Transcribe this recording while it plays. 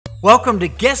Welcome to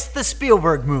Guess the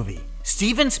Spielberg Movie.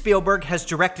 Steven Spielberg has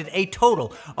directed a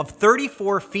total of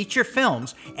 34 feature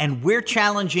films, and we're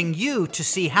challenging you to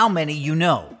see how many you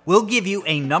know. We'll give you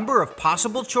a number of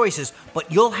possible choices,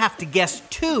 but you'll have to guess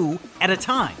 2 at a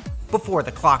time. Before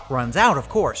the clock runs out, of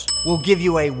course. We'll give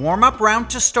you a warm-up round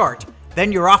to start,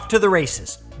 then you're off to the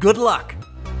races. Good luck!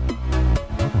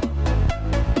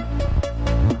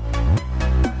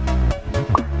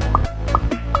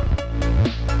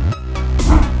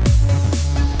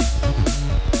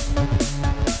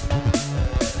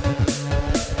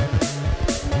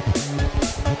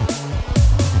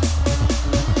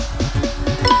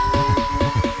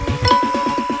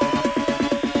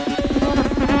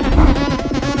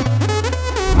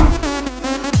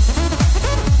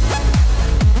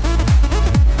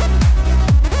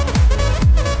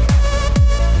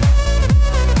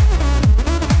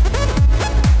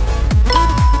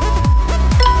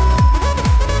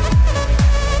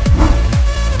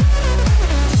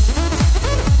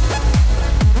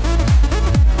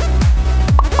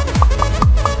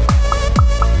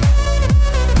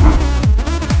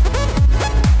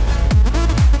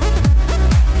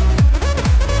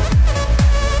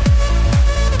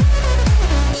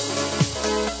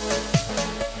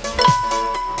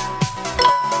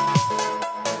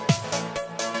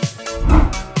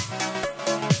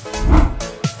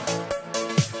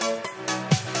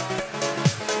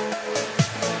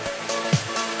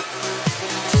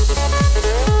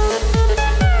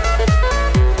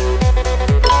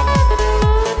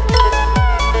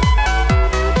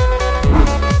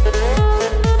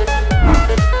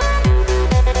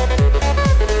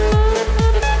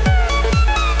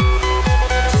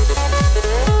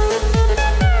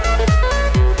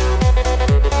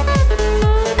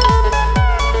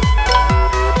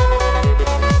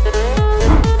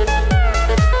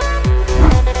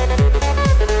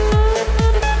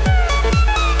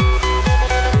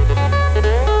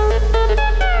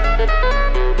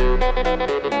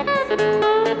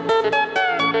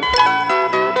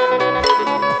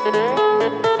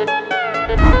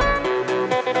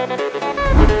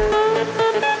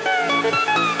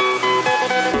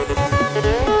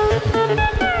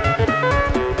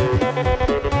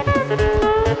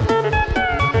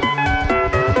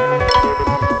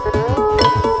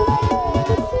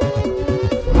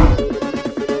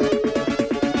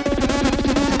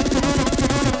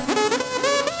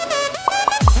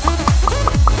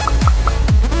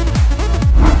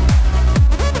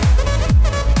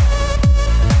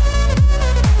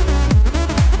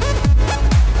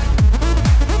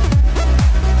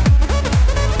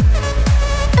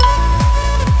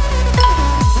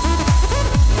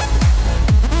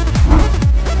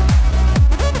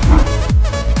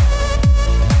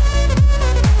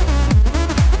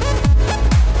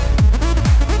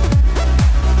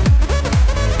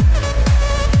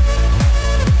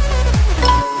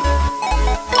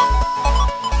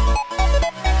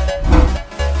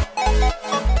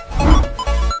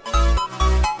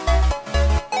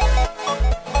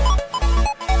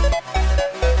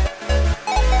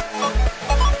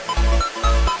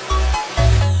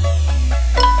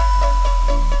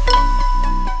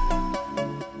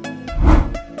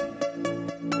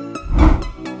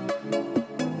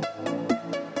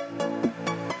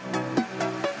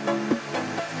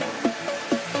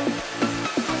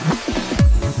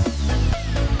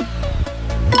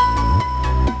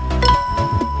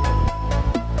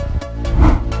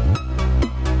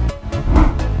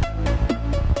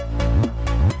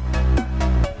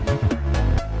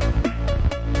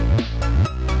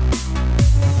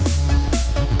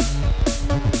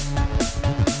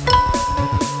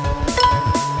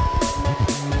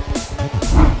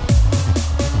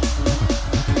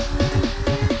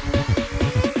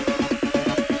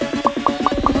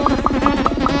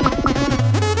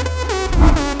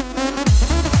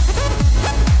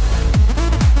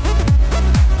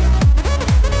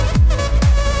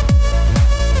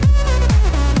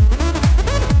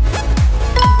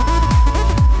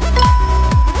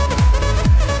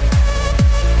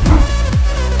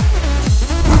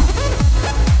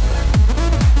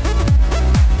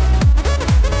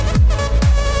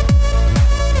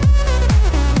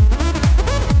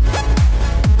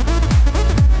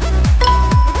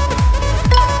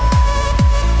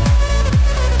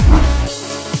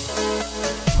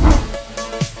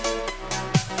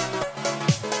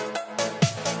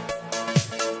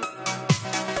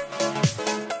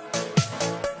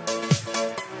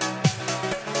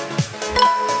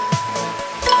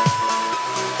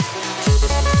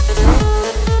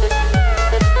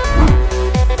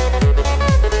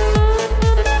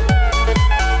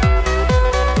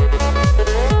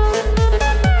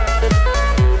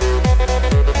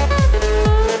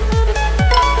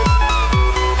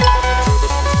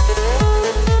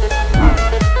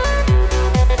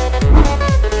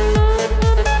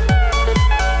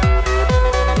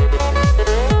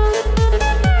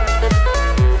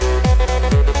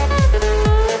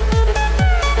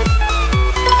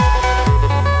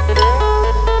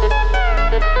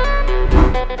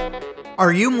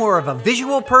 Are you more of a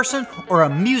visual person or a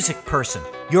music person?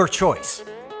 Your choice.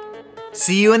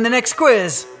 See you in the next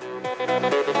quiz.